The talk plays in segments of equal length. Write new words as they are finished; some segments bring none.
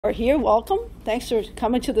Are here, welcome. Thanks for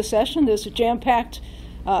coming to the session. There's a jam-packed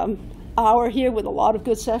hour here with a lot of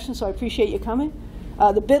good sessions, so I appreciate you coming.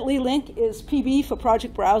 The bit.ly link is PB for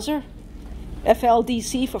Project Browser,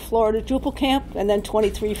 FLDC for Florida Drupal Camp, and then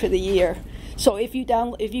 23 for the year. So if you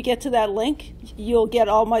get to that link, you'll get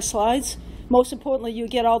all my slides. Most importantly, you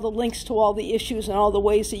get all the links to all the issues and all the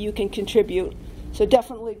ways that you can contribute. So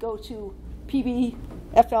definitely go to PB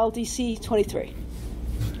FLDC 23.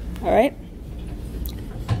 All right.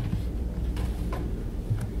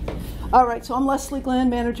 All right, so I'm Leslie Glynn,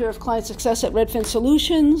 Manager of Client Success at Redfin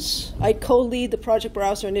Solutions. I co-lead the Project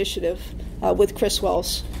Browser Initiative with Chris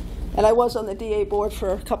Wells. And I was on the DA board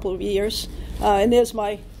for a couple of years. And there's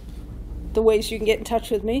the ways you can get in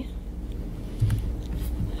touch with me.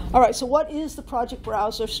 All right, so what is the Project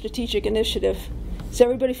Browser Strategic Initiative? Is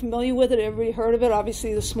everybody familiar with it? Everybody heard of it?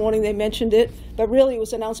 Obviously, this morning they mentioned it. But really, it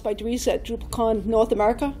was announced by Dries at DrupalCon North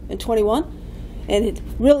America in 21. And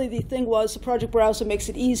really the thing was the Project Browser makes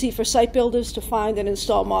it easy for site builders to find and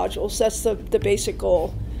install modules. That's the basic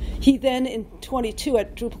goal. He then, in 22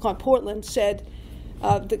 at DrupalCon Portland, said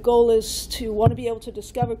the goal is to want to be able to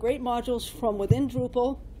discover great modules from within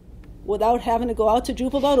Drupal without having to go out to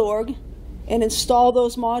Drupal.org and install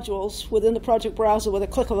those modules within the Project Browser with a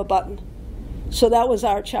click of a button. So that was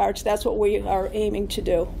our charge. That's what we are aiming to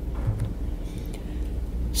do.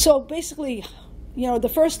 So basically,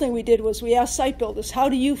 the first thing we did was we asked site builders, how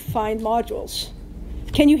do you find modules?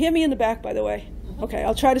 Can you hear me in the back, by the way? Okay,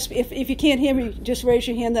 I'll try to speak. If you can't hear me, just raise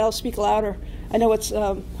your hand, then I'll speak louder. I know it's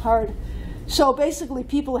hard. So basically,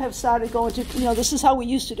 people have started going to, this is how we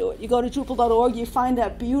used to do it. You go to Drupal.org, you find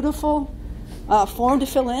that beautiful form to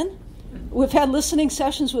fill in. We've had listening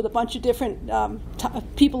sessions with a bunch of different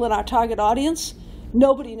people in our target audience.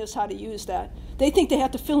 Nobody knows how to use that. They think they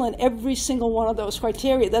have to fill in every single one of those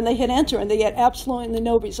criteria. Then they hit enter, and they get absolutely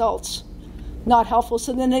no results. Not helpful.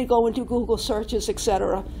 So then they go and do Google searches,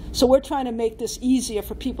 etc. So we're trying to make this easier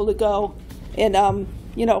for people to go and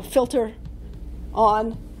filter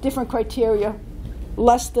on different criteria,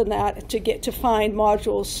 less than that, to find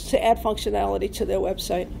modules to add functionality to their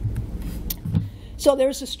website. So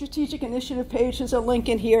there's a strategic initiative page. There's a link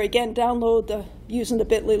in here. Again, download using the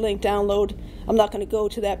bit.ly link, download. I'm not going to go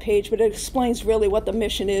to that page, but it explains really what the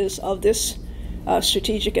mission is of this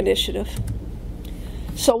strategic initiative.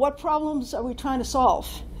 So what problems are we trying to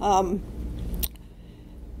solve? The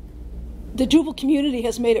Drupal community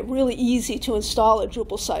has made it really easy to install a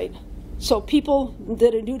Drupal site. So people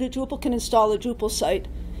that are new to Drupal can install a Drupal site.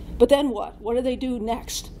 But then what? What do they do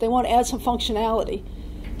next? They want to add some functionality.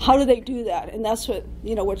 How do they do that? And that's what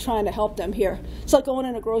we're trying to help them here. It's like going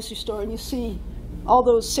in a grocery store and you see all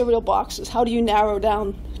those cereal boxes. How do you narrow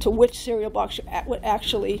down to which cereal box would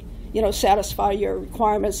actually satisfy your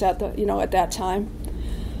requirements at that time?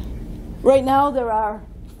 Right now there are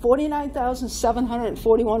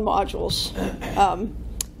 49,741 modules.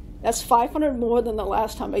 That's 500 more than the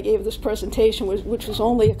last time I gave this presentation, which was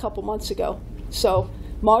only a couple months ago. So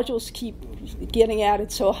modules keep getting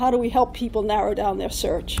added. So how do we help people narrow down their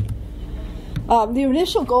search? The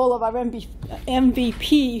initial goal of our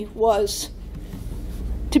MVP was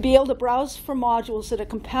to be able to browse for modules that are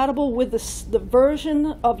compatible with the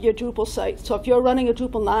version of your Drupal site. So if you're running a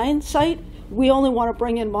Drupal 9 site, we only want to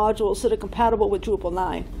bring in modules that are compatible with Drupal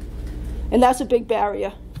 9. And that's a big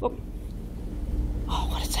barrier. Oh,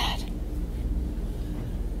 what is that?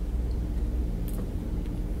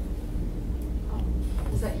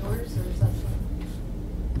 Is that yours or is that mine?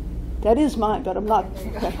 That is mine, but I'm not.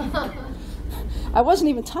 Okay. I wasn't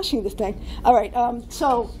even touching the thing. All right,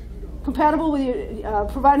 so compatible with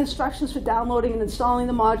provide instructions for downloading and installing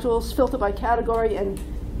the modules, filter by category, and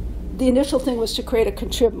the initial thing was to create a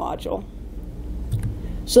contrib module.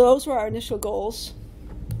 So those were our initial goals.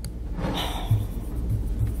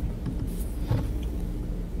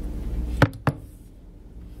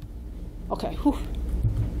 Okay. Whew.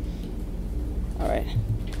 All right.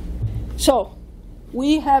 So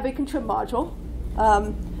we have a contrib module.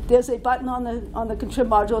 There's a button on the contrib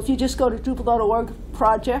module. If you just go to Drupal.org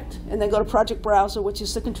project and then go to Project Browser, which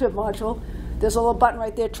is the contrib module, there's a little button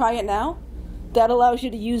right there, try it now. That allows you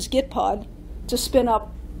to use Gitpod to spin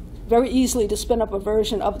up, very easily to spin up a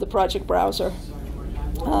version of the Project Browser.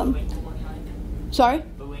 Sorry?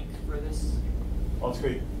 The link for this? On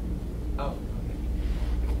screen. Oh, okay.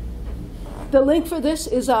 The link for this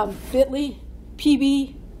is bit.ly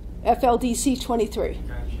PB FLDC 23. Gotcha.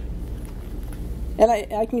 And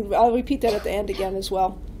I'll repeat that at the end again as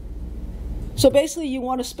well. So basically, you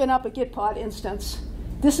want to spin up a Gitpod instance.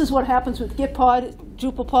 This is what happens with Gitpod,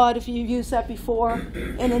 DrupalPod, if you've used that before.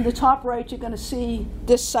 And in the top right, you're going to see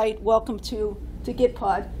this site, welcome to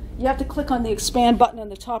Gitpod. you have to click on the expand button on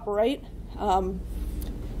the top right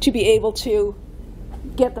to be able to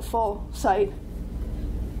get the full site.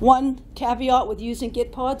 One caveat with using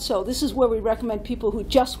Gitpod, so this is where we recommend people who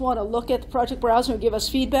just want to look at the project browser and give us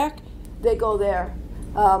feedback, they go there.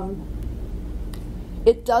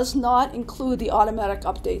 It does not include the automatic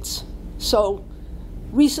updates. So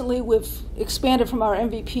recently we've expanded from our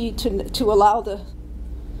MVP to allow the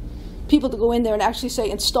people to go in there and actually say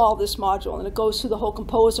install this module, and it goes through the whole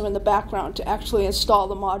composer in the background to actually install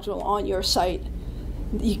the module on your site.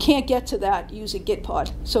 You can't get to that using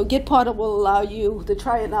Gitpod. So Gitpod will allow you, the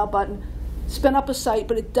try it now button, spin up a site,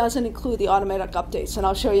 but it doesn't include the automatic updates. And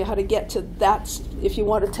I'll show you how to get to that. If you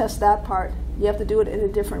want to test that part, you have to do it in a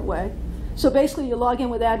different way. So basically you log in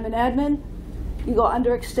with admin, you go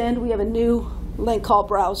under extend, we have a new link called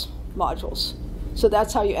browse modules. So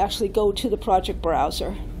that's how you actually go to the project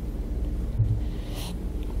browser.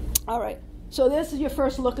 All right, so this is your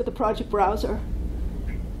first look at the project browser.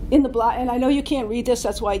 In the block, and I know you can't read this,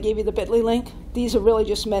 that's why I gave you the bit.ly link. These are really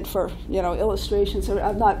just meant for, illustrations. So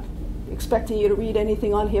I'm not expecting you to read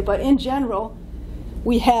anything on here, but in general,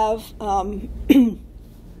 we have,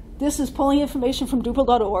 this is pulling information from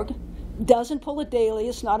Drupal.org. Doesn't pull it daily,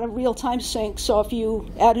 it's not a real-time sync, so if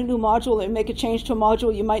you add a new module and make a change to a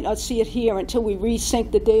module, you might not see it here until we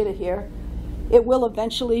resync the data here. It will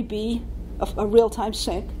eventually be a real-time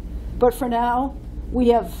sync, but for now, we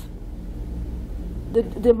have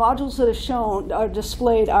the modules that are shown, are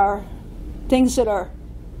displayed, are things that are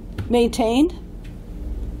maintained,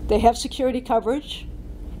 they have security coverage,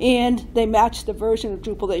 and they match the version of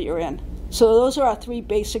Drupal that you're in. So those are our three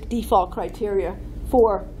basic default criteria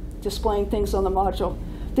for displaying things on the module.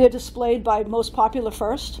 They're displayed by most popular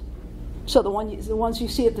first. So the ones you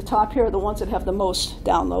see at the top here are the ones that have the most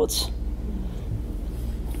downloads.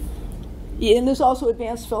 And there's also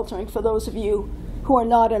advanced filtering for those of you who are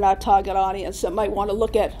not in our target audience that might want to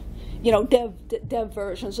look at, dev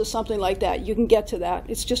versions or something like that. You can get to that.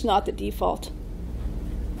 It's just not the default.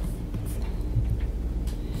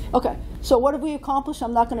 Okay, so what have we accomplished?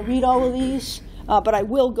 I'm not going to read all of these, but I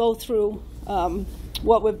will go through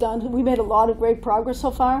what we've done. We made a lot of great progress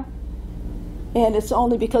so far, and it's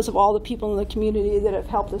only because of all the people in the community that have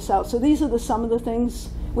helped us out. So these are some of the things.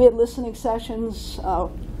 We had listening sessions.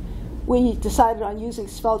 We decided on using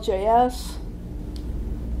Svelte.js.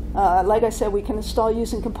 Like I said, we can install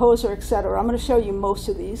using Composer, etc. I'm going to show you most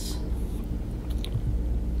of these.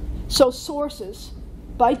 So sources,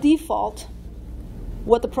 by default,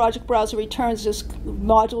 what the project browser returns is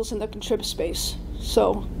modules in the contrib space.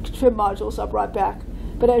 So contrib modules are brought back.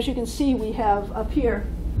 But as you can see, we have up here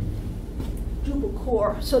Drupal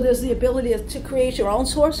core. So there's the ability to create your own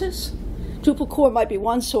sources. Drupal core might be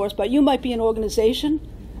one source, but you might be an organization,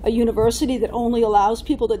 a university that only allows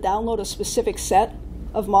people to download a specific set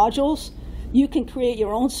of modules. You can create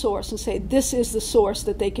your own source and say this is the source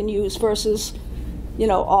that they can use versus,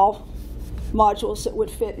 all modules that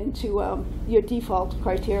would fit into your default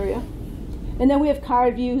criteria. And then we have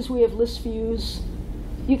card views, we have list views.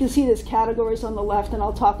 You can see there's categories on the left, and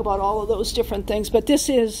I'll talk about all of those different things. But this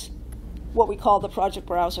is what we call the project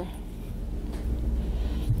browser.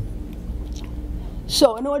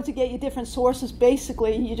 So in order to get your different sources,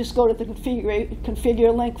 basically, you just go to the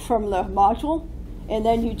configure link from the module, and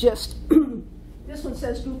then you just, this one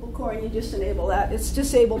says Drupal core, and you just enable that. It's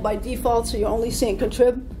disabled by default, so you're only seeing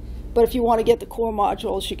contrib. But if you want to get the core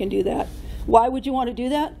modules, you can do that. Why would you want to do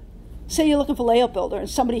that? Say you're looking for Layout Builder, and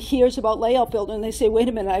somebody hears about Layout Builder, and they say, wait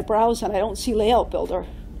a minute, I browse and I don't see Layout Builder.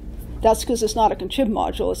 That's because it's not a contrib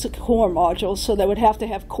module, it's a core module, so they would have to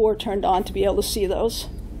have core turned on to be able to see those.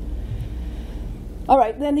 All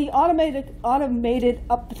right, then the automated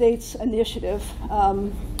updates initiative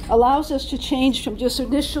allows us to change from just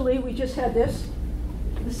initially, we just had this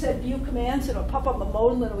said view commands, and it'll pop up a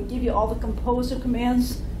modal, and it will give you all the composer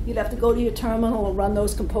commands. You'd have to go to your terminal and run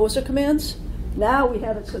those composer commands. Now we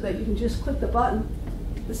have it so that you can just click the button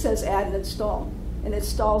that says add and install, and it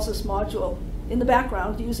installs this module in the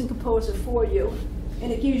background using Composer for you,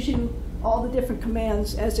 and it gives you all the different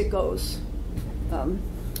commands as it goes.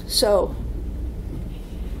 So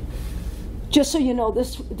just so you know,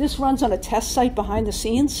 this runs on a test site behind the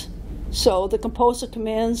scenes, so the Composer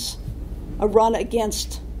commands are run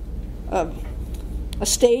against a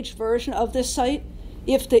staged version of this site.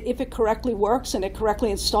 If it correctly works and it correctly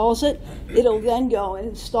installs it, it'll then go and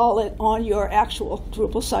install it on your actual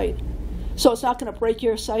Drupal site. So it's not going to break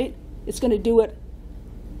your site. It's going to do it,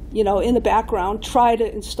 in the background. Try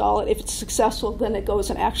to install it. If it's successful, then it goes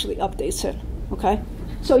and actually updates it. Okay?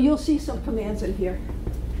 So you'll see some commands in here.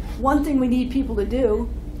 One thing we need people to do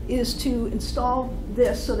is to install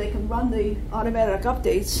this so they can run the automatic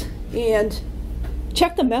updates and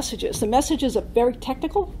check the messages. The messages are very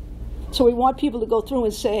technical, so we want people to go through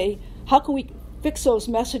and say, how can we fix those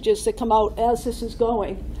messages that come out as this is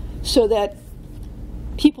going so that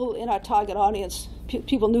people in our target audience,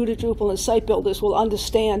 people new to Drupal and site builders, will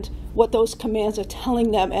understand what those commands are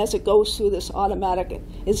telling them as it goes through this automatic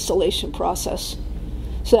installation process.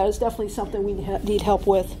 So that is definitely something we need help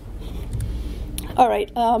with. All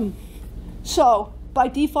right, so by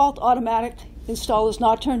default, automatic install is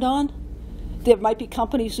not turned on. There might be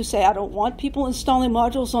companies who say, I don't want people installing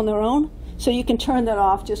modules on their own. So you can turn that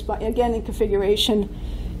off just by, again, in configuration,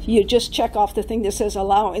 you just check off the thing that says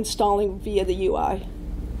allow installing via the UI.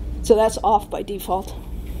 So that's off by default.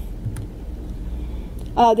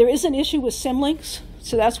 There is an issue with symlinks,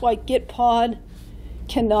 so that's why Git pod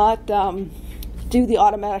cannot do the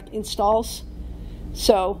automatic installs.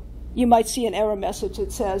 So you might see an error message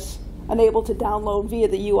that says unable to download via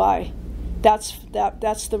the UI. That's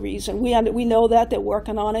the reason. We know that, they're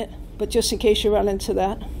working on it, but just in case you run into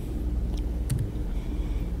that.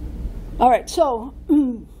 All right, so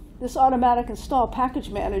this automatic install package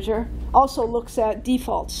manager also looks at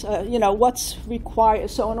defaults, what's required.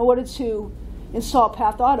 So in order to install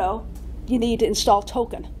Path Auto, you need to install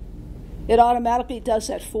token. It automatically does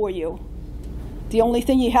that for you. The only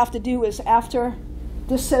thing you have to do is after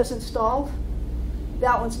this says installed,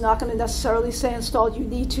 that one's not going to necessarily say installed. You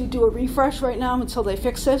need to do a refresh right now until they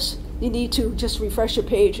fix this. You need to just refresh your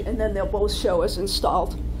page, and then they'll both show as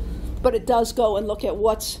installed. But it does go and look at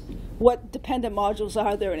what dependent modules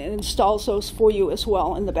are there, and it installs those for you as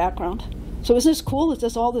well in the background. So isn't this cool? It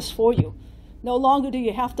does all this for you. No longer do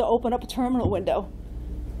you have to open up a terminal window,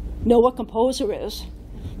 know what Composer is.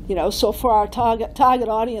 So for our target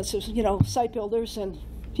audiences, site builders and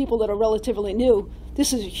people that are relatively new,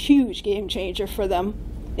 this is a huge game changer for them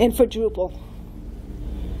and for Drupal.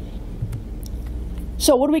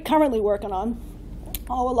 So what are we currently working on?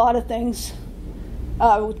 A lot of things.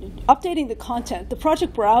 Updating the content. The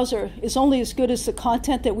project browser is only as good as the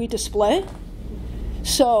content that we display.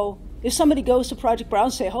 So if somebody goes to project browser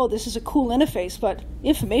and say, oh, this is a cool interface, but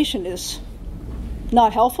information is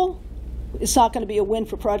not helpful, it's not going to be a win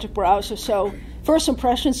for project browser. So first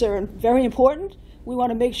impressions are very important. We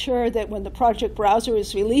want to make sure that when the project browser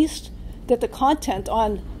is released, that the content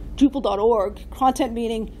on Drupal.org, content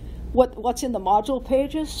meaning what's in the module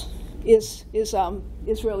pages, is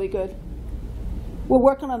really good. We're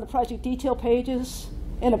working on the project detail pages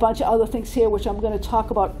and a bunch of other things here, which I'm going to talk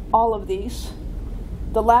about all of these.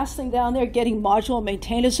 The last thing down there, getting module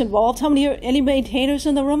maintainers involved. Any maintainers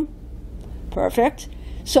in the room? Perfect.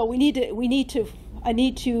 So I need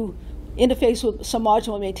to interface with some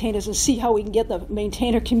module maintainers and see how we can get the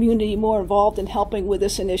maintainer community more involved in helping with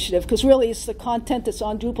this initiative, because really it's the content that's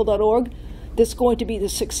on Drupal.org that's going to be the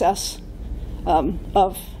success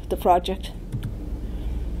of the project.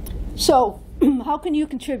 So how can you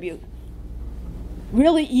contribute?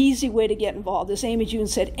 Really easy way to get involved. As Amy June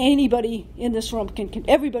said, everybody in this room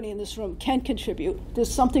can contribute.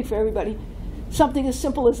 There's something for everybody. Something as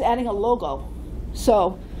simple as adding a logo.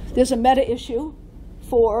 So there's a meta issue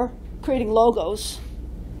for creating logos.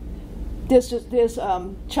 There's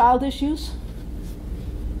child issues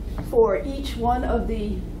for each one of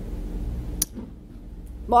the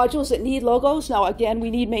modules that need logos. Now, again, we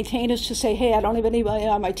need maintainers to say, hey, I don't have anybody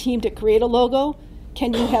on my team to create a logo.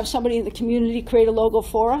 Can you have somebody in the community create a logo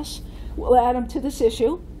for us? We'll add them to this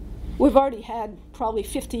issue. We've already had probably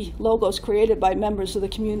 50 logos created by members of the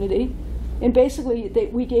community. And basically,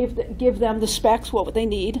 we give them the specs, what they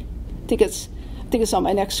need. I think it's on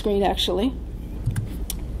my next screen, actually.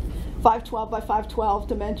 512 by 512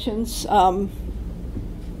 dimensions. And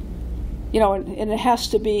it has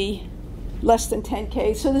to be less than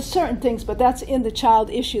 10K. So there's certain things, but that's in the child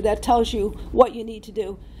issue. That tells you what you need to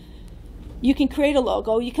do. You can create a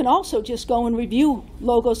logo. You can also just go and review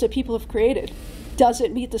logos that people have created. Does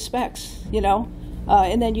it meet the specs,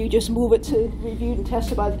 and then you just move it to reviewed and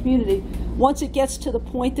tested by the community. Once it gets to the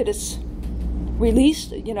point that it's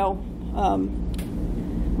released,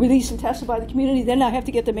 released and tested by the community, then I have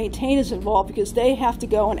to get the maintainers involved, because they have to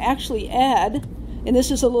go and actually add, and this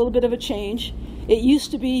is a little bit of a change. It used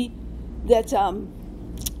to be that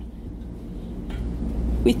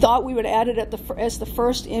we thought we would add it as the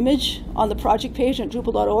first image on the project page on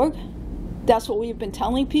Drupal.org. That's what we've been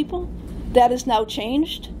telling people. That has now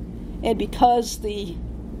changed, and because the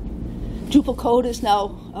Drupal code is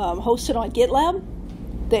now hosted on GitLab,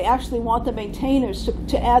 they actually want the maintainers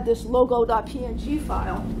to add this logo.png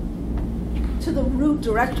file to the root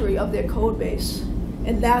directory of their code base.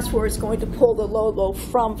 And that's where it's going to pull the logo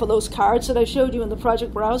from. For those cards that I showed you in the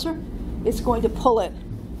project browser, it's going to pull it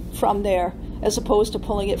from there as opposed to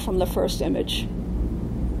pulling it from the first image.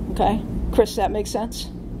 Okay? Chris, that makes sense?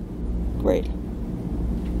 Great.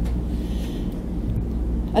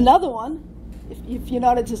 Another one, if you're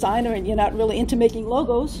not a designer and you're not really into making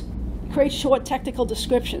logos, create short technical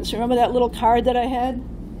descriptions. Remember that little card that I had?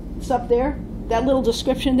 It's up there. That little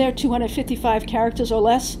description there, 255 characters or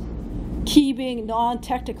less. Key being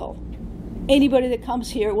non-technical. Anybody that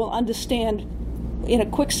comes here will understand in a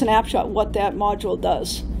quick snapshot what that module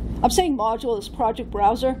does. I'm saying module is project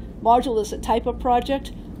browser. Module is a type of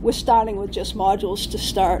project. We're starting with just modules to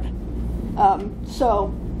start.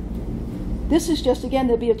 So this is just, again,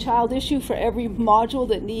 there'll be a child issue for every module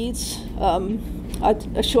that needs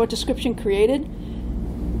a short description created.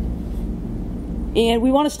 And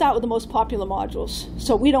we want to start with the most popular modules.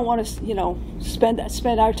 So we don't want to,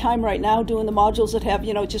 spend our time right now doing the modules that have,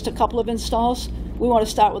 just a couple of installs. We want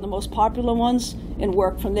to start with the most popular ones and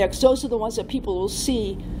work from there, because those are the ones that people will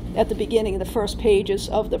see at the beginning, the first pages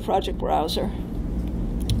of the project browser.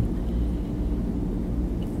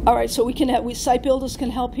 All right, so site builders can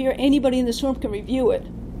help here. Anybody in this room can review it.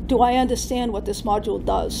 Do I understand what this module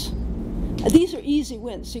does? These are easy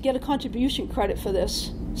wins. You get a contribution credit for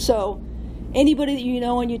this. So anybody that you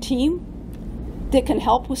know on your team that can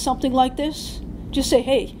help with something like this, just say,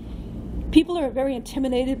 hey, people are very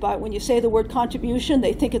intimidated by when you say the word contribution.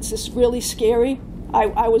 They think it's this really scary.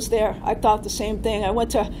 I was there. I thought the same thing. I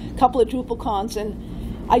went to a couple of Drupal cons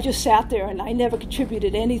and I just sat there and I never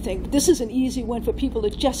contributed anything. This is an easy win for people to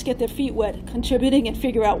just get their feet wet contributing and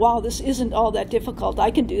figure out, wow, this isn't all that difficult. I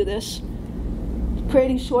can do this.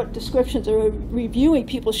 Creating short descriptions or reviewing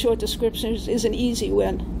people's short descriptions is an easy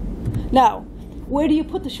win. Now, where do you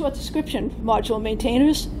put the short description module,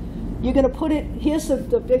 maintainers? You're going to put it, here's the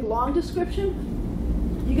big long description.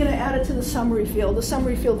 You're going to add it to the summary field. The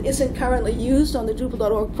summary field isn't currently used on the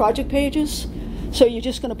Drupal.org project pages, so you're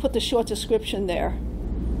just going to put the short description there.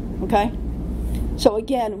 Okay? So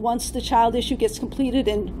again, once the child issue gets completed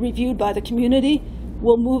and reviewed by the community,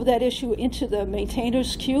 we'll move that issue into the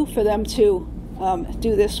maintainers queue for them to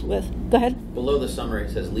do this with. Go ahead. Below the summary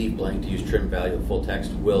it says leave blank to use trim value of full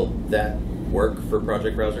text. Will that work for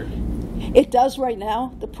Project Browser? It does right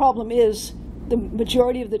now. The problem is the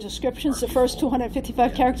majority of the descriptions, the first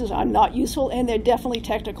 255 characters, are not useful, and they're definitely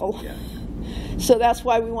technical. Yeah. So that's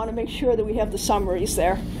why we want to make sure that we have the summaries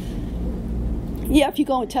there. Yeah, if you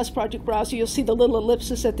go in Test Project Browser, you'll see the little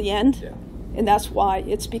ellipsis at the end. Yeah. And that's why.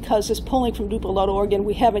 It's because it's pulling from Drupal.org, and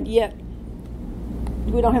we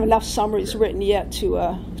don't have enough summaries written yet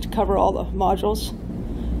to cover all the modules.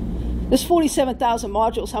 There's 47,000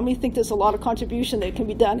 modules. How many think there's a lot of contribution that can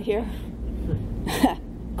be done here?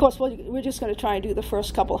 Of course, we're just going to try and do the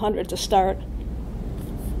first couple hundred to start.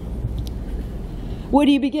 Where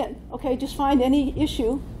do you begin? Okay, just find any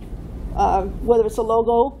issue, whether it's a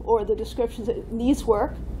logo or the descriptions that needs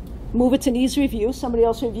work. Move it to needs review. Somebody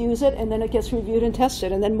else reviews it, and then it gets reviewed and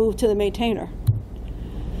tested, and then move to the maintainer.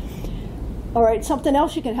 All right, something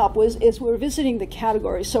else you can help with is we're visiting the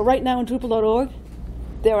categories. So right now in Drupal.org,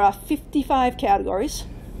 there are 55 categories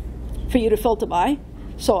for you to filter by.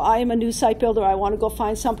 So I am a new site builder. I want to go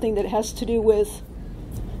find something that has to do with,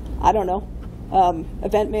 I don't know,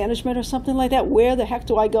 event management or something like that. Where the heck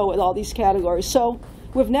do I go with all these categories? So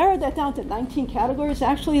we've narrowed that down to 19 categories.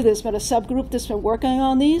 Actually, there's been a subgroup that's been working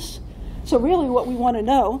on these. So really what we want to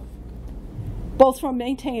know, both from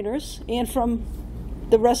maintainers and from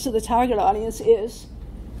the rest of the target audience, is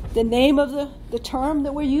the name of the term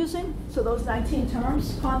that we're using. So those 19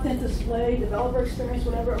 terms, content, display, developer experience,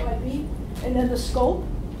 whatever it might be. And then the scope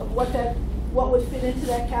of what would fit into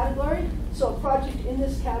that category. So a project in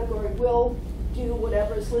this category will do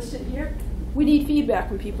whatever is listed here. We need feedback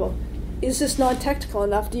from people. Is this non-technical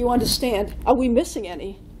enough? Do you understand? Are we missing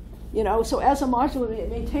any? So as a modular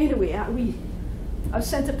maintainer, I've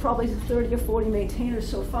sent it probably to 30 or 40 maintainers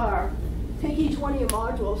so far. Take each one of your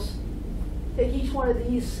modules, take each one of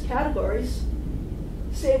these categories,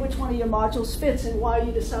 say which one of your modules fits and why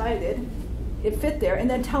you decided it fit there, and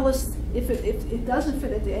then tell us if it doesn't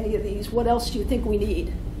fit into any of these, what else do you think we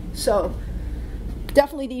need? So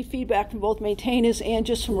definitely need feedback from both maintainers and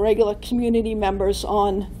just from regular community members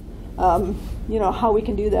on how we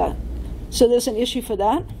can do that. So there's an issue for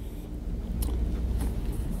that.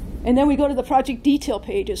 And then we go to the project detail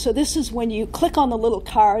pages. So this is when you click on the little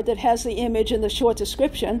card that has the image and the short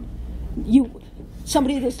description.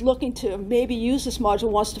 Somebody that's looking to maybe use this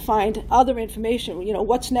module wants to find other information.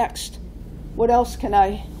 What's next? What else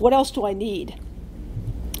do I need?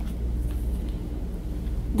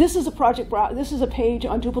 This is a this is a page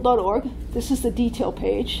on Drupal.org. This is the detail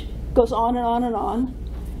page. Goes on and on and on.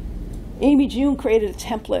 Amy June created a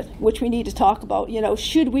template, which we need to talk about. You know,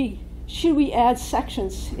 should we add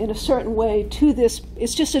sections in a certain way to this?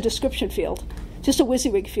 It's just a description field, just a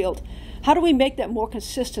WYSIWYG field. How do we make that more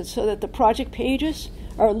consistent so that the project pages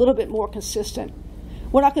are a little bit more consistent?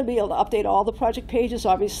 We're not going to be able to update all the project pages.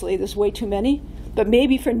 Obviously, there's way too many. But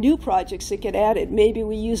maybe for new projects that get added, maybe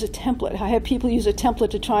we use a template. I have people use a template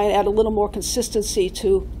to try and add a little more consistency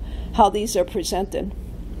to how these are presented.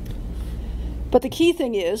 But the key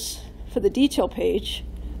thing is, for the detail page,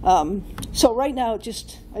 so right now, I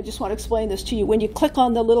just want to explain this to you. When you click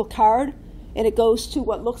on the little card and it goes to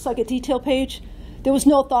what looks like a detail page, there was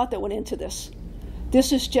no thought that went into this.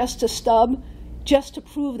 This is just a stub, just to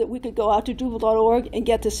prove that we could go out to Drupal.org and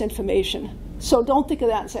get this information. So don't think of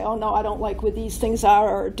that and say, oh no, I don't like where these things are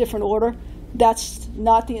or a different order. That's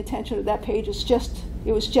not the intention of that page.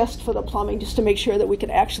 It was just for the plumbing, just to make sure that we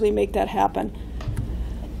could actually make that happen.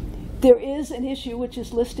 There is an issue which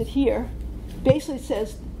is listed here. Basically it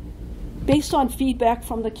says, based on feedback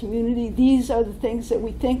from the community, these are the things that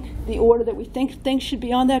we think, the order that we think things should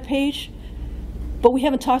be on that page. But we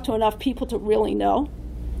haven't talked to enough people to really know.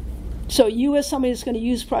 So you, as somebody that's going to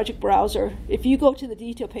use Project Browser, if you go to the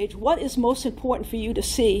detail page, what is most important for you to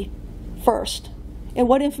see first? And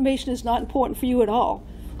what information is not important for you at all?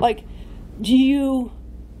 Like, are you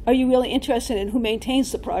really interested in who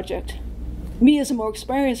maintains the project? Me, as a more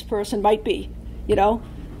experienced person, might be. You know,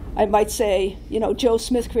 I might say, you know, Joe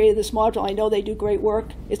Smith created this module. I know they do great work.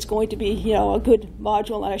 It's going to be, you know, a good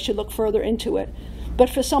module, and I should look further into it. But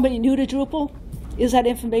for somebody new to Drupal, is that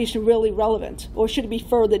information really relevant? Or should it be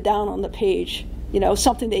further down on the page? You know,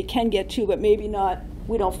 something they can get to, but maybe not,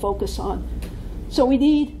 we don't focus on. So we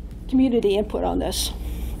need community input on this.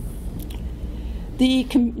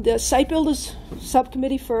 The Site Builders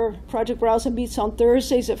Subcommittee for Project Browser meets on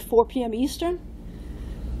Thursdays at 4 p.m. Eastern.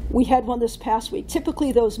 We had one this past week.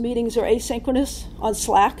 Typically those meetings are asynchronous on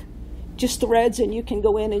Slack, just threads, and you can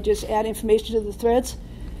go in and just add information to the threads.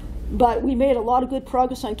 But we made a lot of good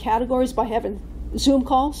progress on categories by having Zoom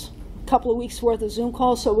calls, a couple of weeks worth of Zoom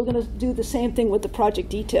calls, so we're going to do the same thing with the project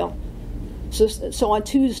detail. So on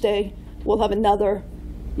Tuesday, we'll have another,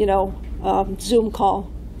 you know, Zoom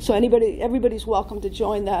call. So everybody's welcome to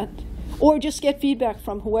join that. Or just get feedback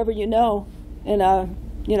from whoever you know and,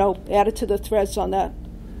 you know, add it to the threads on that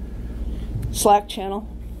Slack channel.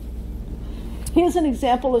 Here's an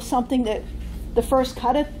example of something that the first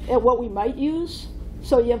cut at what we might use.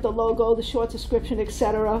 So you have the logo, the short description,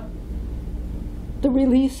 etc., the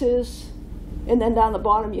releases, and then down the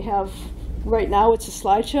bottom you have, right now it's a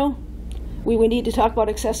slideshow. We would need to talk about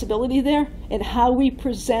accessibility there and how we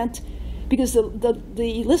present, because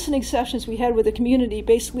the listening sessions we had with the community,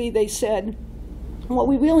 basically they said, what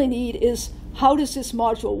we really need is, how does this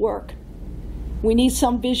module work? We need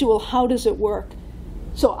some visual, how does it work?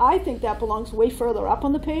 So I think that belongs way further up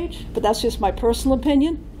on the page, but that's just my personal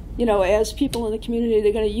opinion. You know, as people in the community,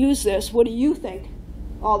 they're going to use this. What do you think?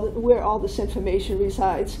 Where all this information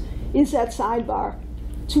resides? Is that sidebar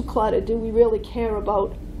too cluttered? Do we really care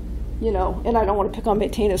about, you know, and I don't want to pick on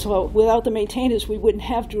maintainers. Well, without the maintainers, we wouldn't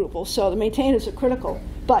have Drupal. So the maintainers are critical.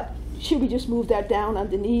 But should we just move that down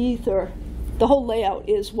underneath? Or the whole layout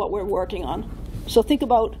is what we're working on. So think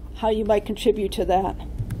about how you might contribute to that.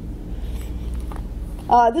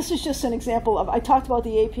 This is just an example of, I talked about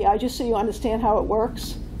the API just so you understand how it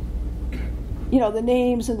works. You know, the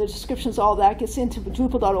names and the descriptions, all that gets into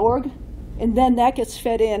Drupal.org, and then that gets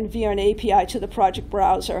fed in via an API to the project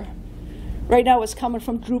browser. Right now it's coming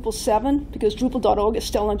from Drupal 7, because Drupal.org is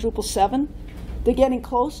still on Drupal 7. They're getting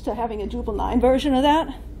close to having a Drupal 9 version of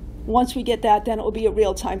that. Once we get that, then it will be a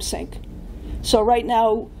real-time sync. So right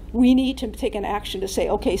now, we need to take an action to say,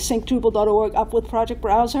 okay, sync Drupal.org up with project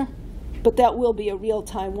browser, but that will be a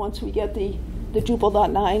real-time once we get the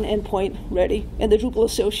Drupal.9 endpoint ready. And the Drupal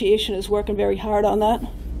Association is working very hard on that.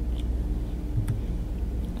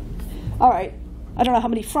 All right, I don't know how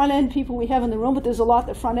many front-end people we have in the room, but there's a lot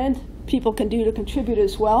that front-end people can do to contribute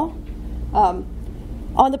as well.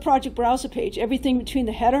 On the project browser page, everything between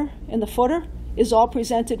the header and the footer is all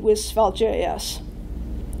presented with Svelte.js.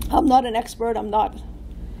 I'm not an expert, I'm not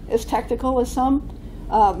as technical as some,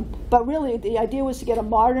 but really the idea was to get a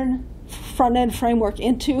modern front-end framework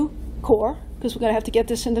into core, because we're going to have to get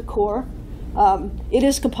this into core. It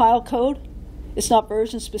is compiled code. It's not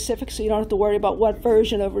version specific, so you don't have to worry about what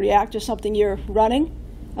version of React or something you're running.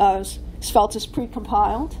 Svelte is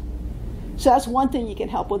pre-compiled. So that's one thing you can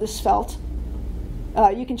help with is Svelte.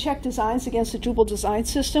 You can check designs against the Drupal design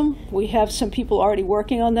system. We have some people already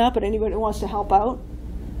working on that, but anybody who wants to help out.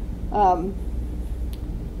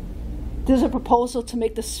 There's a proposal to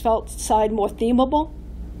make the Svelte side more themable.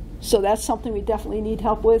 So that's something we definitely need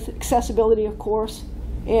help with. Accessibility, of course.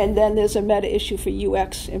 And then there's a meta issue for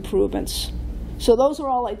UX improvements. So those are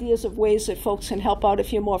all ideas of ways that folks can help out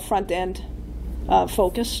if you're more front-end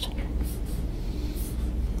focused.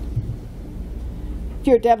 If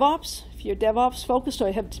you're DevOps focused, or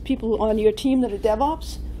you have people on your team that are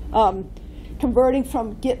DevOps, converting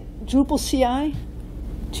from Drupal CI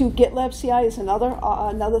to GitLab CI is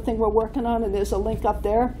another thing we're working on, and there's a link up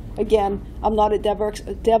there. Again, I'm not a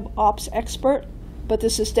DevOps expert, but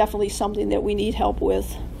this is definitely something that we need help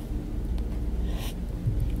with.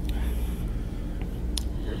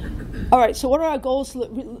 All right, so what are our goals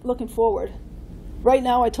looking forward? Right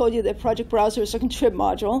now, I told you that Project Browser is a contrib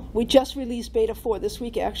module. We just released Beta 4 this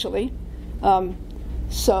week, actually.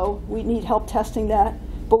 So we need help testing that.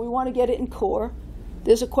 But we want to get it in core.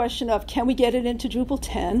 There's a question of, can we get it into Drupal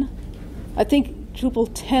 10? I think Drupal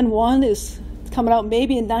 10.1 is coming out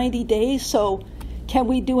maybe in 90 days. So can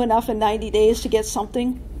we do enough in 90 days to get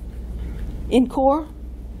something in core?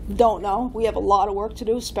 Don't know. We have a lot of work to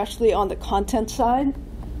do, especially on the content side.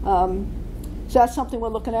 So that's something we're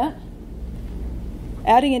looking at.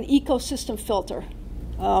 Adding an ecosystem filter.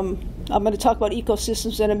 I'm going to talk about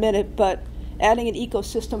ecosystems in a minute, but adding an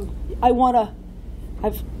ecosystem,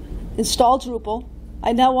 I've installed Drupal.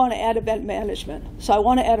 I now want to add event management. So I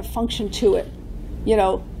want to add a function to it.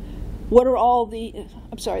 What are all the,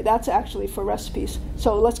 that's actually for recipes.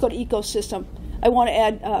 So let's go to ecosystem. I want to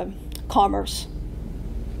add commerce.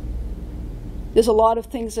 There's a lot of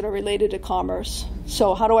things that are related to commerce.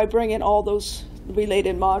 So how do I bring in all those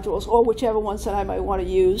related modules, or whichever ones that I might want to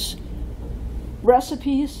use?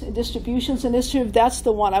 Recipes and distributions initiative, that's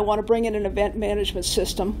the one. I want to bring in an event management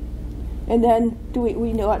system. And then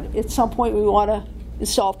we know at some point we want to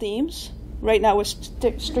install themes. Right now we're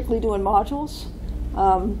strictly doing modules.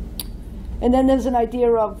 And then there's an idea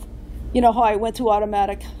of, how I went through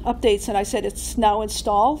automatic updates and I said it's now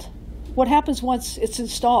installed. What happens once it's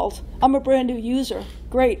installed? I'm a brand new user.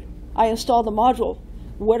 Great, I installed the module.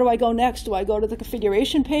 Where do I go next? Do I go to the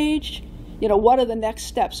configuration page? What are the next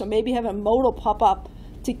steps? So maybe have a modal pop up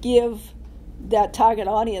to give that target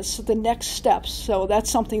audience the next steps. So that's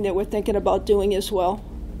something that we're thinking about doing as well.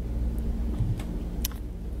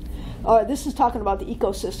 This is talking about the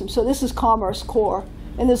ecosystem. So this is Commerce Core.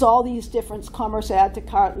 And there's all these different commerce add to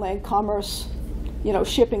cart link, commerce,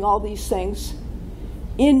 shipping, all these things.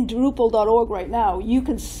 In Drupal.org right now, you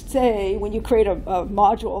can say, when you create a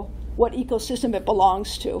module, what ecosystem it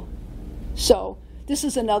belongs to. So this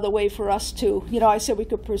is another way for us to, I said we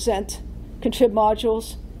could present contrib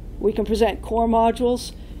modules, we can present core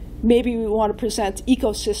modules, maybe we want to present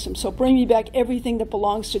ecosystems. So bring me back everything that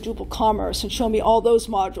belongs to Drupal Commerce and show me all those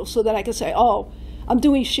modules so that I can say, oh, I'm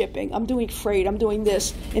doing shipping, I'm doing freight, I'm doing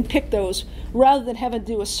this, and pick those, rather than having to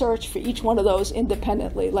do a search for each one of those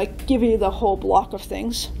independently, like give you the whole block of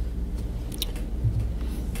things.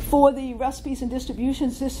 For the recipes and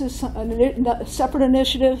distributions, this is a separate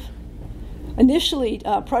initiative. Initially,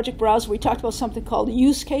 Project Browser, we talked about something called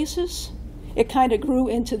use cases. It kind of grew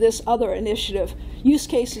into this other initiative. Use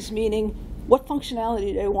cases meaning, what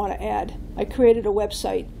functionality do I want to add? I created a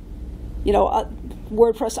website.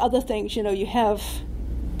 WordPress, other things, you have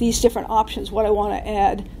these different options, what I want to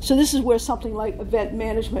add. So this is where something like event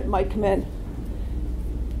management might come in.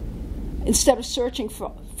 Instead of searching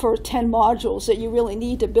for 10 modules that you really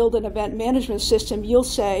need to build an event management system,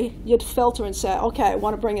 you'd filter and say, okay, I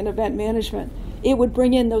want to bring in event management. It would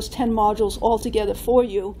bring in those 10 modules all together for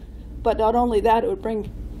you, but not only that, it would bring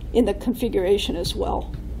in the configuration as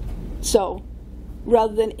well. So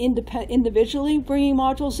rather than individually bringing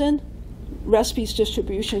modules in, recipes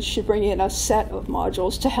distributions should bring in a set of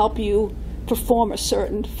modules to help you perform a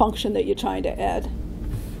certain function that you're trying to add.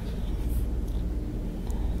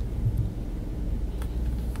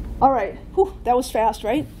 All right, whew, that was fast,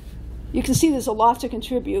 right? You can see there's a lot to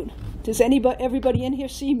contribute. Does everybody in here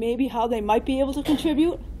see maybe how they might be able to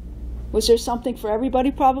contribute? Was there something for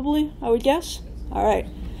everybody probably, I would guess? All right.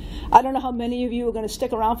 I don't know how many of you are going to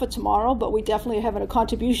stick around for tomorrow, but we definitely are having a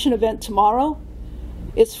contribution event tomorrow.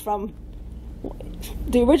 It's from,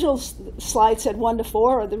 the original slide said 1 to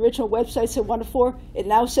 4, or the original website said 1 to 4. It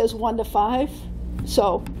now says 1 to 5.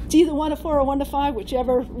 So it's either 1 to 4 or 1 to 5,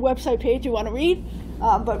 whichever website page you want to read.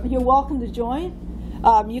 But you're welcome to join.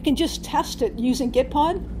 You can just test it using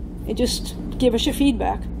Gitpod and just give us your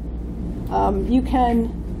feedback. You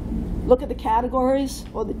can look at the categories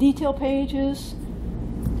or the detail pages,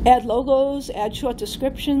 add logos, add short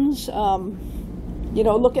descriptions,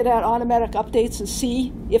 look at automatic updates and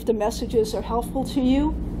see if the messages are helpful to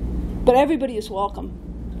you. But everybody is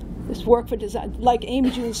welcome. This work for design, like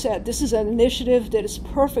Amy June said, this is an initiative that is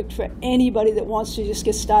perfect for anybody that wants to just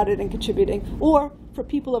get started in contributing, or for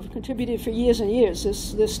people who have contributed for years and years.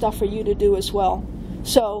 There's stuff for you to do as well.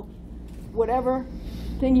 So whatever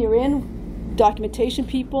thing you're in, documentation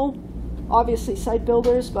people, obviously site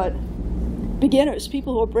builders, but beginners,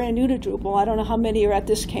 people who are brand new to Drupal. I don't know how many are at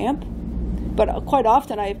this camp, but quite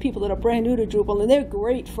often I have people that are brand new to Drupal, and they're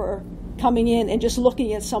great for coming in and just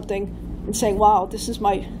looking at something and saying, wow, this is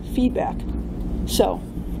my feedback. So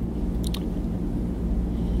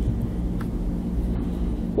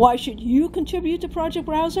why should you contribute to Project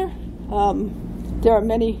Browser? There are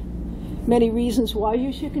many reasons why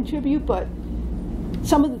you should contribute, but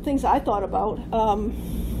some of the things I thought about.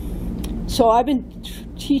 So I've been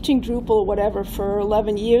teaching Drupal, whatever, for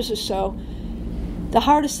 11 years or so. The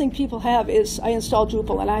hardest thing people have is I install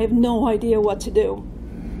Drupal and I have no idea what to do.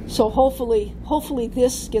 So hopefully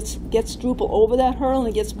this gets Drupal over that hurdle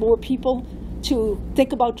and gets more people to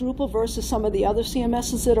think about Drupal versus some of the other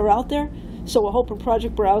CMSs that are out there. So we're hoping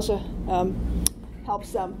Project Browser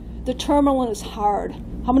helps them. The terminal is hard.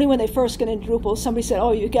 How many, when they first get into Drupal, somebody said,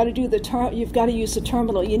 "Oh, you've got to use the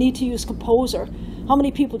terminal. You need to use Composer." How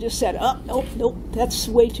many people just said, "Oh, nope, that's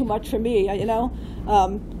way too much for me," you know?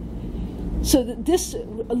 So this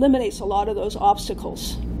eliminates a lot of those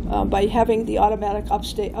obstacles by having the automatic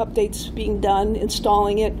updates being done,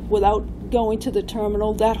 installing it without going to the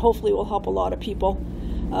terminal. That hopefully will help a lot of people.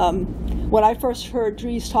 When I first heard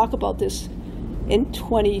Dries talk about this in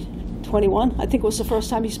 2021, I think it was the first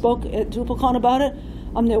time he spoke at DrupalCon about it,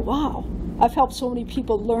 I'm there, wow, I've helped so many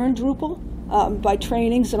people learn Drupal by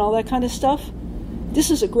trainings and all that kind of stuff.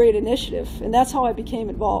 This is a great initiative, and that's how I became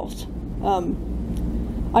involved.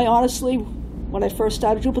 I honestly, when I first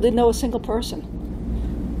started Drupal, didn't know a single person.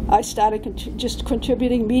 I started just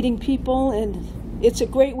contributing, meeting people, and it's a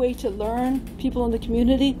great way to learn people in the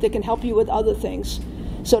community that can help you with other things.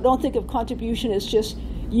 So don't think of contribution as just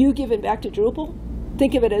you giving back to Drupal.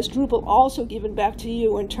 Think of it as Drupal also giving back to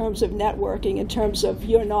you in terms of networking, in terms of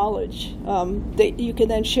your knowledge that you can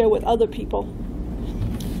then share with other people.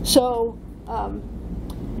 So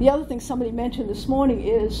the other thing somebody mentioned this morning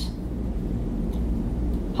is,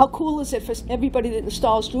 how cool is it for everybody that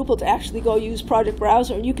installs Drupal to actually go use Project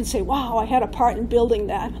Browser, and you can say, wow, I had a part in building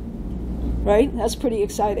that, right? That's pretty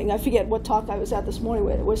exciting. I forget what talk I was at this morning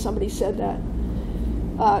where somebody said that.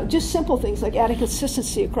 Just simple things like adding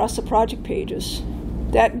consistency across the project pages.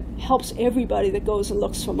 That helps everybody that goes and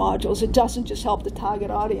looks for modules. It doesn't just help the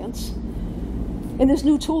target audience. And there's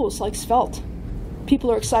new tools like Svelte.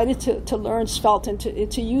 People are excited to learn Svelte and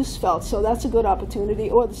to use Svelte, so that's a good opportunity,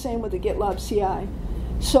 or the same with the GitLab CI.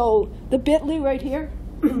 So the bit.ly right here,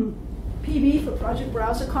 PB for Project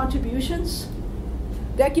Browser contributions,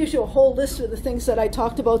 that gives you a whole list of the things that I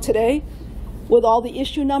talked about today with all the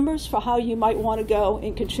issue numbers for how you might want to go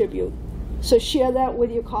and contribute. So share that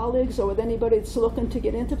with your colleagues or with anybody that's looking to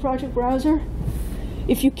get into Project Browser.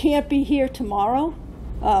 If you can't be here tomorrow,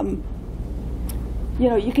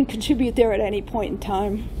 you can contribute there at any point in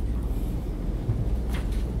time.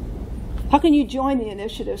 How can you join the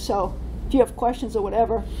initiative? So if you have questions or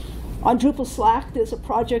whatever, on Drupal Slack, there's a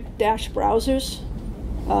Project-Browsers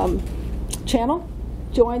channel.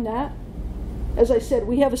 Join that. As I said,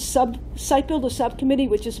 we have a site builder subcommittee,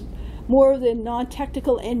 which is more the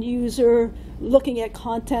non-technical end user, looking at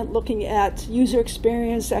content, looking at user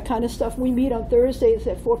experience, that kind of stuff. We meet on Thursdays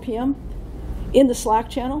at 4 p.m. in the Slack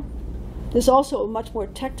channel. There's also a much more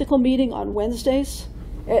technical meeting on Wednesdays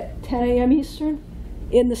at 10 a.m. Eastern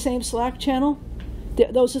in the same Slack channel.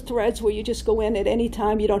 Those are threads where you just go in at any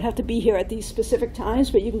time. You don't have to be here at these specific times,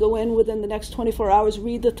 but you can go in within the next 24 hours,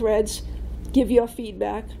 read the threads, give your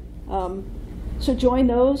feedback. So join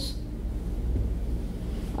those.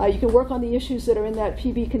 You can work on the issues that are in that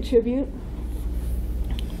PB Contribute.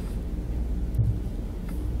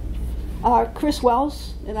 Chris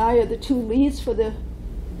Wells and I are the two leads for the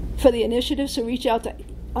initiative, so reach out to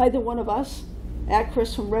either one of us, at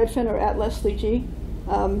Chris from Redfin or at Leslie G.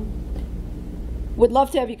 Would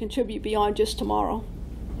love to have you contribute beyond just tomorrow.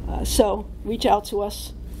 So reach out to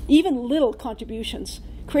us. Even little contributions,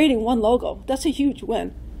 creating one logo, that's a huge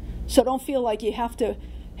win. So don't feel like you have to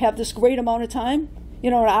have this great amount of time.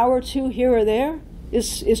 An hour or two here or there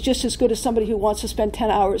is just as good as somebody who wants to spend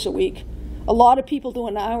 10 hours a week. A lot of people do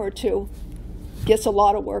an hour or two, gets a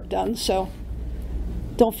lot of work done, so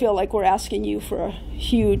don't feel like we're asking you for a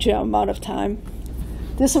huge amount of time.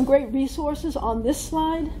 There's some great resources on this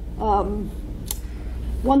slide.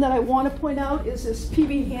 One that I want to point out is this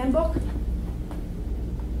PB handbook.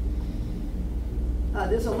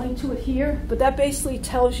 There's a link to it here, but that basically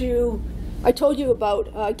tells you I told you about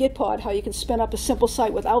Gitpod, how you can spin up a simple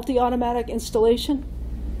site without the automatic installation.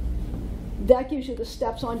 That gives you the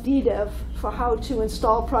steps on DDev for how to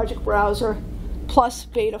install Project Browser plus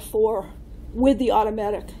Beta 4 with the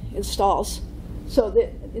automatic installs. So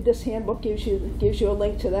this handbook gives you a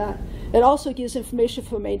link to that. It also gives information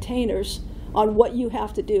for maintainers on what you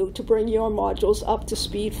have to do to bring your modules up to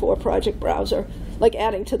speed for Project Browser, like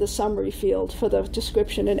adding to the summary field for the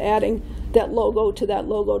description and adding that logo to that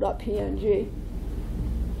logo.png.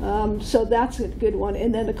 So that's a good one.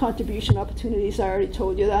 And then the contribution opportunities, I already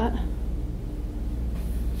told you that.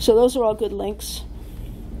 So those are all good links.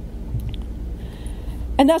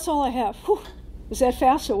 And that's all I have. Whew. Is that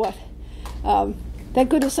fast or what? Thank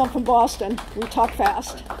goodness I'm from Boston. We talk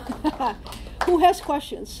fast. Who has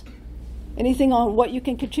questions? Anything on what you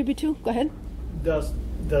can contribute to? Go ahead. Does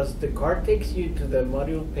the card takes you to the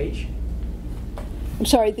module page? I'm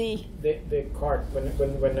sorry, the card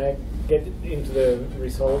when I get into the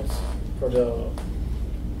results for the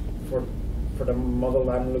model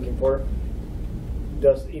I'm looking for,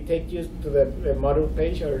 does it take you to the module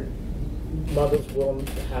page, or models won't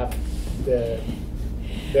have their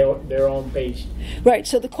own page? Right.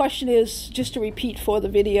 So the question is, just to repeat for the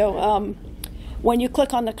video, when you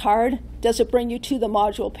click on the card, does it bring you to the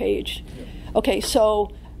module page? Yeah. Okay,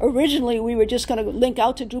 so originally we were just going to link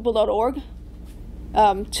out to Drupal.org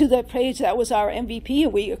to the page. That was our MVP,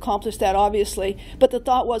 and we accomplished that, obviously. But the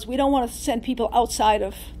thought was we don't want to send people outside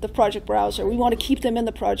of the project browser. We want to keep them in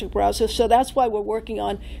the project browser. So that's why we're working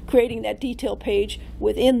on creating that detail page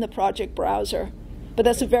within the project browser. But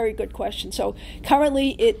that's a very good question. So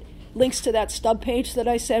currently it links to that stub page that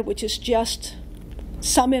I said, which is just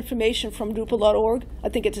some information from Drupal.org. I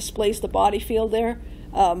think it displays the body field there,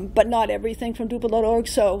 but not everything from Drupal.org.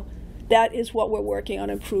 So that is what we're working on,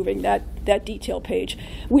 improving that detail page.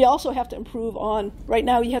 We also have to improve on, right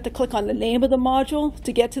now you have to click on the name of the module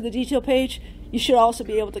to get to the detail page. You should also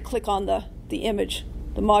be able to click on the image,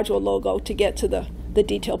 the module logo, to get to the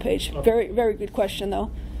detail page. Okay. Very, very good question, though.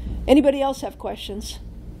 Anybody else have questions?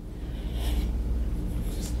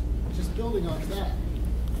 Just building on that.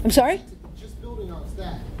 I'm sorry? Building on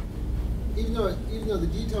that, even though the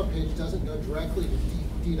detail page doesn't go directly to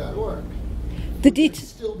d.org, would there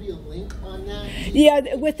still be a link on that?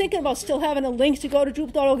 Yeah, we're thinking about still having a link to go to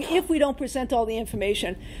Drupal.org if we don't present all the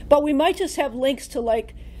information. But we might just have links to,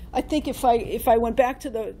 like, I think if I went back to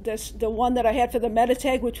the one that I had for the meta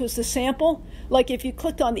tag, which was the sample, like if you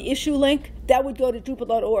clicked on the issue link, that would go to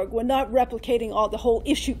Drupal.org. We're not replicating the whole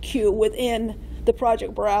issue queue within the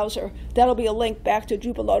project browser. That'll be a link back to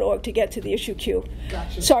Drupal.org to get to the issue queue.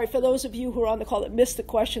 Gotcha. Sorry, for those of you who are on the call that missed the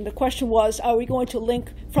question was, are we going to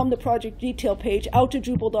link from the project detail page out to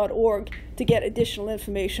Drupal.org to get additional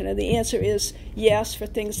information? And the answer is yes, for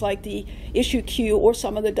things like the issue queue or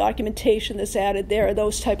some of the documentation that's added there,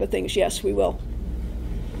 those type of things, yes, we will.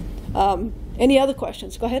 Any other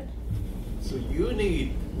questions? Go ahead. So you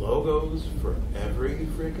need logos for every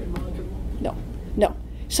freaking module? No.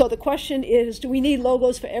 So the question is, do we need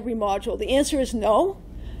logos for every module? The answer is no.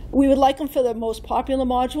 We would like them for the most popular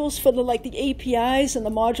modules, for the APIs and the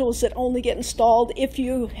modules that only get installed if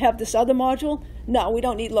you have this other module. No, we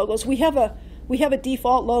don't need logos. We have a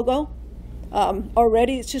default logo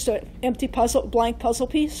already. It's just an empty blank puzzle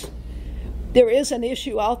piece. There is an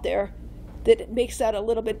issue out there that makes that a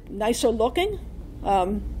little bit nicer looking.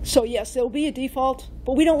 So yes, there will be a default,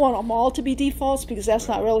 but we don't want them all to be defaults because that's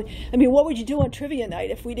not really, I mean, what would you do on trivia night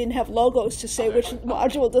if we didn't have logos to say which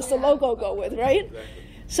module does the logo go with, right? Exactly.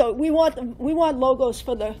 So we want logos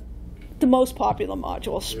for the most popular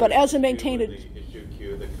modules, but as a maintainer... The issue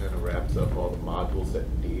queue that kind of wraps up all the modules that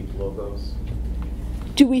need logos?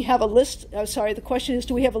 Do we have a list? Sorry, the question is,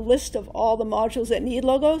 do we have a list of all the modules that need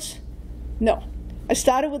logos? No. I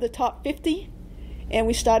started with the top 50. And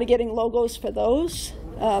we started getting logos for those.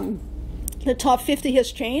 The top 50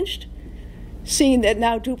 has changed, seeing that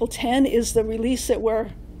now Drupal 10 is the release that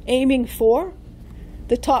we're aiming for.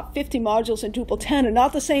 The top 50 modules in Drupal 10 are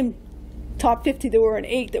not the same top 50 that were in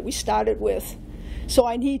 8 that we started with. So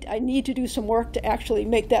I need to do some work to actually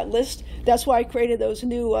make that list. That's why I created those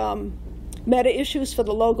new meta issues for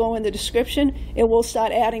the logo and the description, and we'll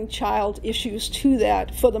start adding child issues to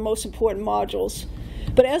that for the most important modules.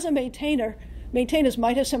 But as a maintainer, maintainers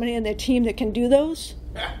might have somebody in their team that can do those.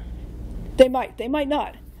 They might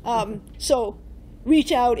not. So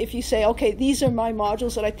reach out if you say, okay, these are my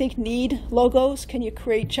modules that I think need logos. Can you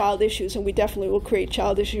create child issues? And we definitely will create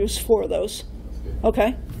child issues for those.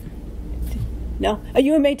 Okay? No? Are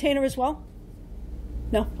you a maintainer as well?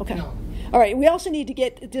 No? Okay. No. All right. We also need to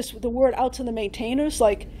get the word out to the maintainers.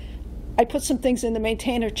 Like, I put some things in the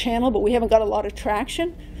maintainer channel, but we haven't got a lot of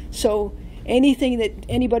traction. So anything that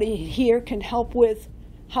anybody here can help with,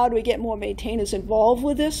 how do we get more maintainers involved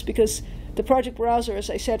with this? Because the project browser, as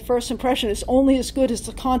I said, first impression is only as good as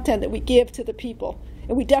the content that we give to the people.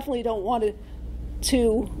 And we definitely don't want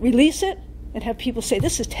to release it and have people say,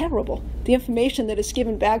 this is terrible. The information that is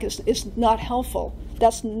given back is not helpful.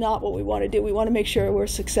 That's not what we want to do. We want to make sure we're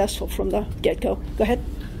successful from the get-go. Go ahead.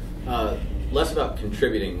 Less about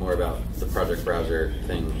contributing, more about the project browser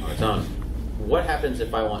thing on its own. What happens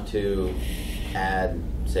if I want to add,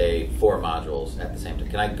 say, 4 modules at the same time?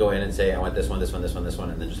 Can I go in and say, I want this one, this one, this one, this one,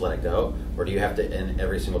 and then just let it go? Or do you have to, in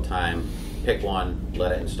every single time, pick one,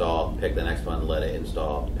 let it install, pick the next one, let it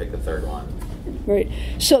install, pick the third one? Right.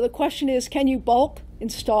 So the question is, can you bulk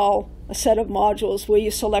install a set of modules where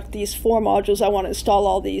you select these 4 modules, I want to install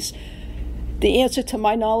all these? The answer, to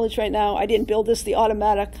my knowledge right now, I didn't build this, the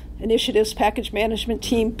automatic initiatives package management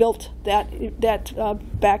team built that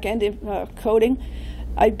back-end coding.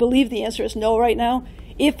 I believe the answer is no right now.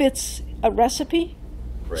 If it's a recipe,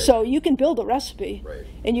 Right. so you can build a recipe, Right.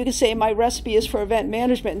 and you can say, my recipe is for event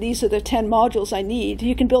management, and these are the 10 modules I need.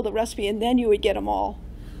 You can build a recipe, and then you would get them all.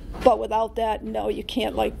 But without that, no, you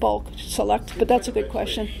can't like bulk select. But that's a good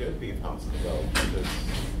question. It should be possible, though,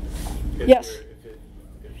 because Yes. if it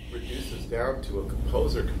reduces down to a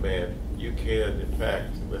composer command, you can, in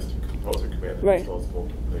fact, list a composer command that Right. installs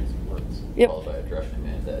multiple things at once. Yep. Followed by a drush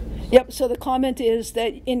command that. Yep. So the comment is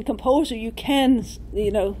that in Composer you can,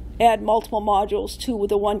 add multiple modules to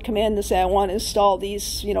the one command to say I want to install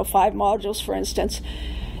these, 5 modules, for instance.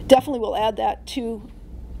 Definitely will add that to.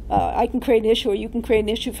 I can create an issue, or you can create an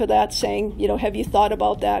issue for that, saying, have you thought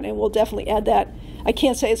about that? And we'll definitely add that. I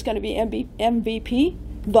can't say it's going to be MVP,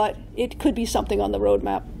 but it could be something on the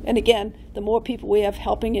roadmap. And again, the more people we have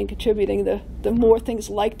helping and contributing, the more things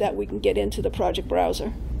like that we can get into the project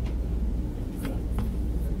browser.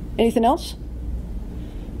 Anything else?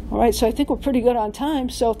 All right, so I think we're pretty good on time.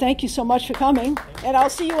 So thank you so much for coming. And I'll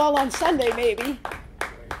see you all on Sunday, maybe.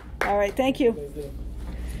 All right, thank you.